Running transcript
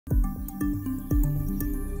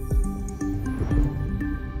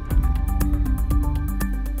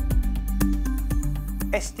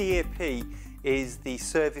SDAP is the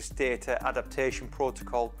Service Data Adaptation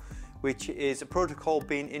Protocol, which is a protocol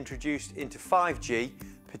being introduced into 5G,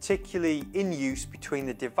 particularly in use between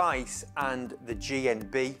the device and the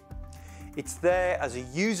GNB. It's there as a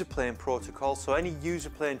user plane protocol, so any user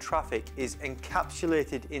plane traffic is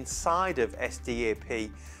encapsulated inside of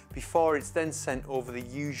SDAP before it's then sent over the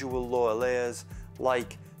usual lower layers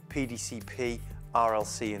like PDCP,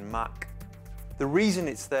 RLC and MAC. The reason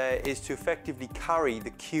it's there is to effectively carry the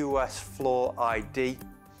QoS flow ID.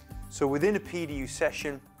 So within a PDU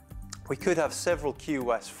session, we could have several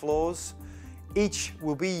QoS flows. Each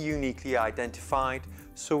will be uniquely identified,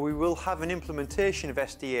 so we will have an implementation of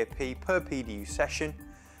SDAP per PDU session,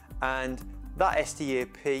 and that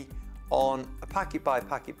SDAP on a packet by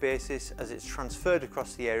packet basis as it's transferred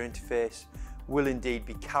across the air interface will indeed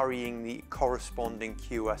be carrying the corresponding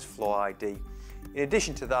QoS flow ID. In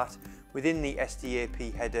addition to that, within the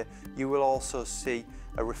SDAP header, you will also see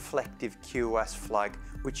a reflective QoS flag,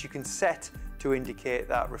 which you can set to indicate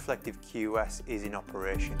that reflective QoS is in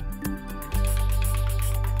operation.